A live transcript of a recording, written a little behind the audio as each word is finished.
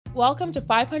Welcome to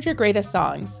 500 Greatest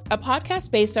Songs, a podcast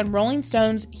based on Rolling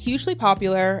Stone's hugely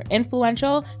popular,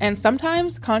 influential, and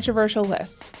sometimes controversial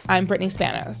list. I'm Brittany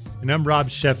Spanos. And I'm Rob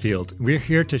Sheffield. We're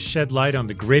here to shed light on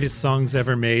the greatest songs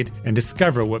ever made and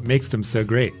discover what makes them so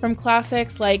great. From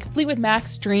classics like Fleetwood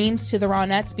Mac's Dreams to the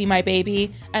Ronettes' Be My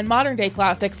Baby, and modern-day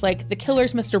classics like The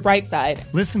Killers' Mr.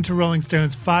 Brightside. Listen to Rolling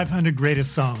Stone's 500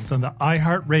 Greatest Songs on the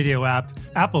iHeartRadio app,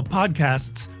 Apple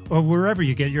Podcasts, or wherever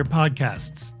you get your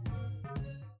podcasts.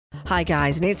 Hi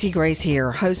guys, Nancy Grace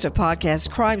here, host of podcast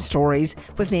Crime Stories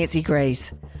with Nancy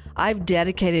Grace. I've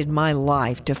dedicated my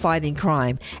life to fighting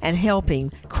crime and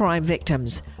helping crime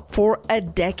victims. For a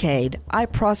decade, I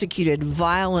prosecuted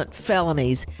violent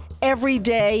felonies. Every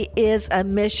day is a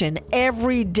mission.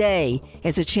 Every day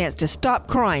is a chance to stop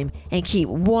crime and keep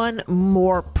one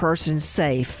more person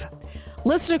safe.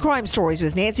 Listen to Crime Stories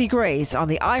with Nancy Grace on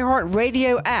the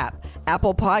iHeartRadio app,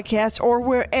 Apple Podcasts, or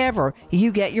wherever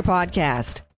you get your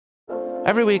podcast.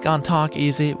 Every week on Talk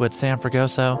Easy with Sam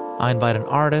Fragoso, I invite an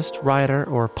artist, writer,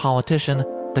 or politician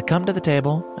to come to the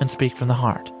table and speak from the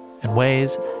heart in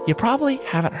ways you probably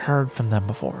haven't heard from them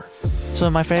before. Some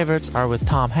of my favorites are with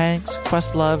Tom Hanks,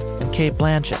 Questlove, and Cate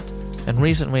Blanchett. In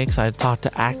recent weeks, I talked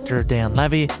to actor Dan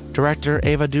Levy, director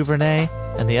Ava DuVernay,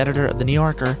 and the editor of The New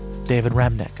Yorker, David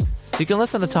Remnick. You can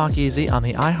listen to Talk Easy on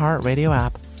the iHeartRadio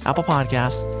app, Apple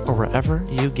Podcasts, or wherever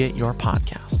you get your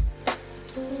podcasts.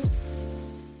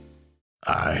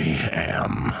 I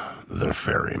am the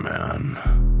ferryman.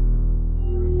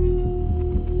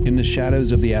 In the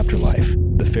shadows of the afterlife,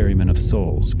 the Ferryman of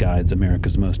Souls guides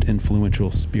America's most influential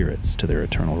spirits to their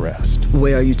eternal rest.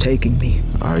 Where are you taking me?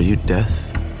 Are you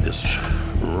death? This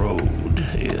road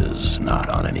is not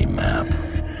on any map.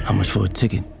 How much for a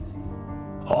ticket?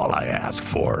 All I ask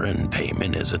for in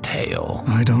payment is a tale.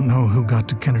 I don't know who got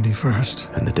to Kennedy first.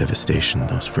 And the devastation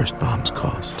those first bombs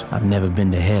caused. I've never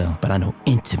been to hell, but I know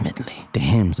intimately the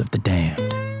hymns of the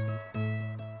damned.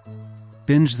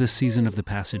 Binge this season of The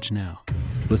Passage now.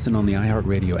 Listen on the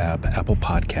iHeartRadio app, Apple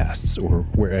Podcasts, or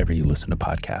wherever you listen to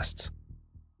podcasts.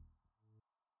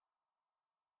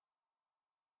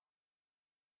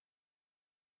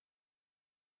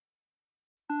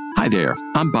 Hi there,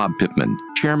 I'm Bob Pittman,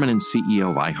 Chairman and CEO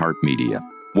of iHeartMedia.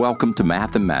 Welcome to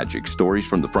Math and Magic, Stories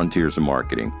from the Frontiers of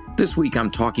Marketing. This week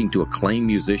I'm talking to acclaimed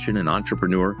musician and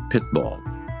entrepreneur, Pitbull.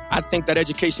 I think that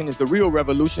education is the real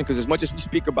revolution, because as much as we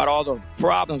speak about all the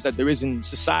problems that there is in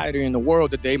society and the world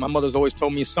today, my mother's always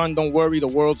told me, son, don't worry, the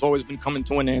world's always been coming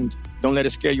to an end. Don't let it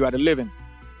scare you out of living.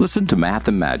 Listen to Math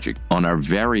and Magic on our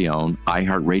very own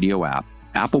iHeartRadio app,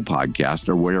 Apple Podcasts,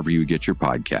 or wherever you get your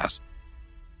podcasts.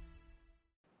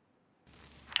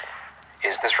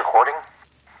 Is this recording?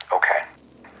 Okay.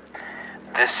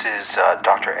 This is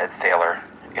Dr. Ed Thaler.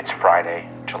 It's Friday,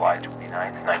 July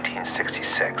 29th,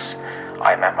 1966.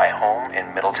 I'm at my home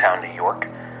in Middletown, New York.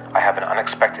 I have an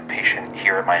unexpected patient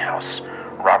here at my house,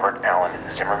 Robert Allen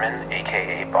Zimmerman,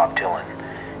 a.k.a. Bob Dylan.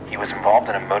 He was involved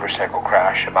in a motorcycle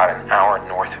crash about an hour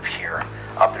north of here,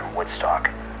 up in Woodstock.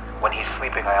 When he's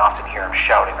sleeping, I often hear him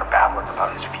shouting or babbling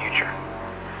about his future.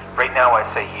 Right now,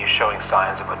 I'd say he is showing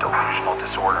signs of a delusional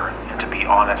disorder, and to be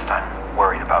honest, I'm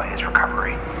worried about his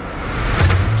recovery.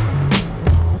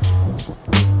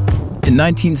 In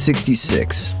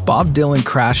 1966, Bob Dylan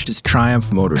crashed his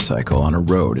Triumph motorcycle on a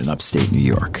road in upstate New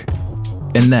York.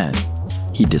 And then,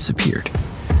 he disappeared.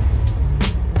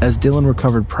 As Dylan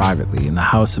recovered privately in the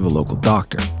house of a local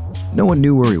doctor, no one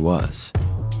knew where he was.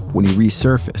 When he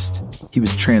resurfaced, he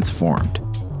was transformed.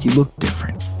 He looked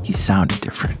different. He sounded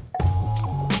different.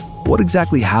 What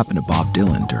exactly happened to Bob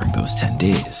Dylan during those 10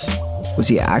 days? Was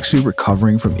he actually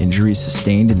recovering from injuries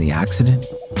sustained in the accident?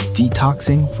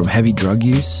 Detoxing from heavy drug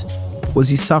use? Was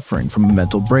he suffering from a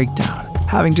mental breakdown,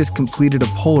 having just completed a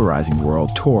polarizing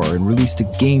world tour and released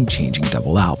a game-changing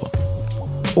double album?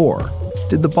 Or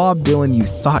did the Bob Dylan you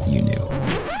thought you knew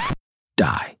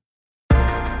die?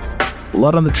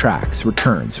 Blood on the Tracks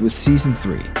returns with Season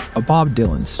 3, a Bob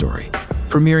Dylan story,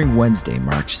 premiering Wednesday,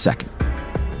 March 2nd.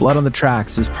 Blood on the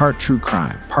Tracks is part true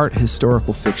crime, part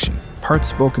historical fiction, part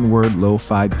spoken word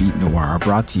lo-fi beat noir,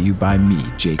 brought to you by me,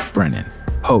 Jake Brennan,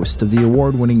 host of the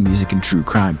award-winning music and true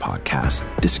crime podcast,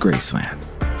 Disgraceland.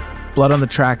 Blood on the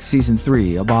Tracks Season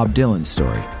 3, a Bob Dylan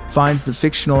story, finds the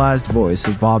fictionalized voice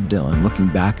of Bob Dylan looking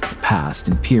back at the past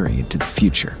and peering into the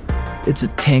future. It's a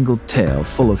tangled tale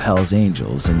full of Hell's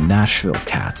Angels and Nashville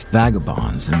cats,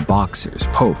 vagabonds and boxers,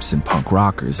 popes and punk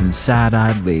rockers, and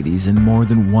sad-eyed ladies, and more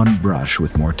than one brush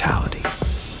with mortality.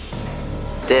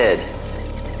 Dead.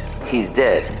 He's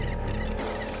dead.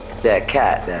 That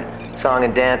cat, that song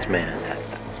and dance man, that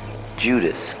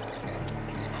Judas.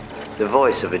 The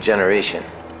voice of a generation.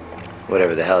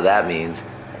 Whatever the hell that means.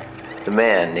 The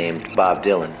man named Bob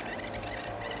Dylan.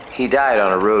 He died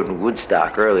on a road in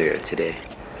Woodstock earlier today.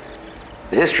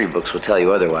 The history books will tell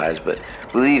you otherwise, but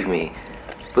believe me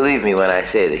when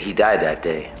I say that he died that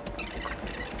day.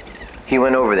 He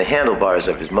went over the handlebars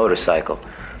of his motorcycle,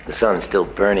 the sun still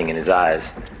burning in his eyes,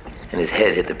 and his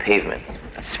head hit the pavement.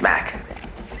 Smack.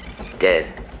 Dead.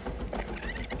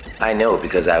 I know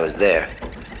because I was there.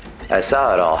 I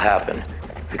saw it all happen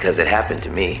because it happened to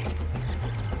me.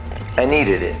 I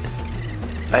needed it.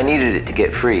 I needed it to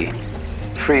get free.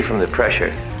 Free from the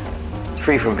pressure.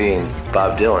 Free from being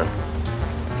Bob Dylan.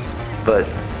 But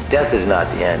death is not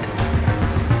the end.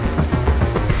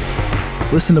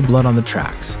 Listen to Blood on the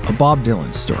Tracks, a Bob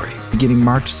Dylan story, beginning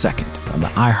March 2nd on the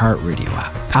iHeartRadio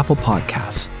app, Apple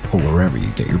Podcasts, or wherever you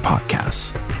get your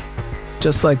podcasts.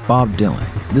 Just like Bob Dylan,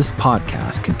 this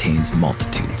podcast contains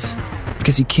multitudes,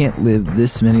 because you can't live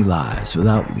this many lives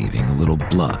without leaving a little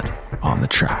blood on the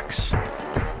tracks.